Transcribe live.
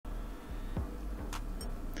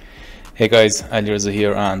Hey guys, Alireza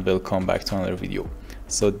here and welcome back to another video.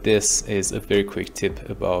 So this is a very quick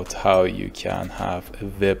tip about how you can have a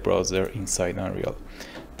web browser inside Unreal.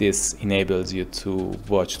 This enables you to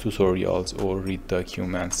watch tutorials or read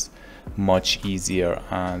documents much easier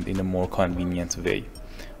and in a more convenient way.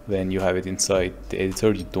 When you have it inside the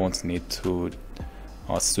editor, you don't need to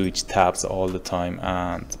switch tabs all the time,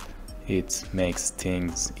 and it makes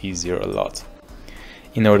things easier a lot.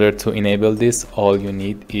 In order to enable this, all you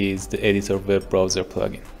need is the Editor Web Browser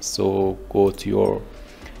plugin. So go to your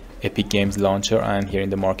Epic Games launcher and here in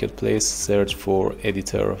the marketplace search for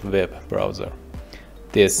Editor Web Browser.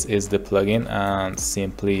 This is the plugin and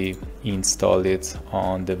simply install it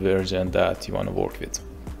on the version that you want to work with.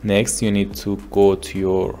 Next, you need to go to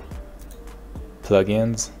your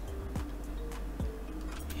plugins.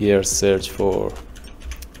 Here search for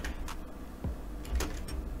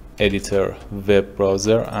Editor Web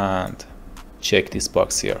Browser and check this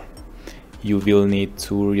box here. You will need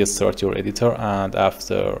to restart your editor, and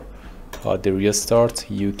after the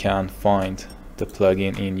restart you can find the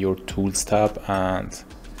plugin in your Tools tab, and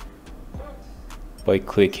by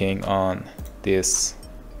clicking on these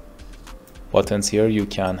buttons here you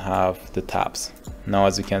can have the tabs. Now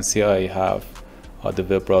as you can see, I have the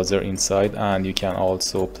web browser inside, and you can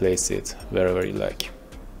also place it wherever you like.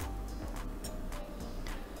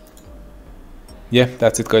 Yeah,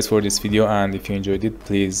 that's it guys for this video, and if you enjoyed it,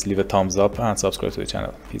 please leave a thumbs up and subscribe to the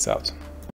channel. Peace out.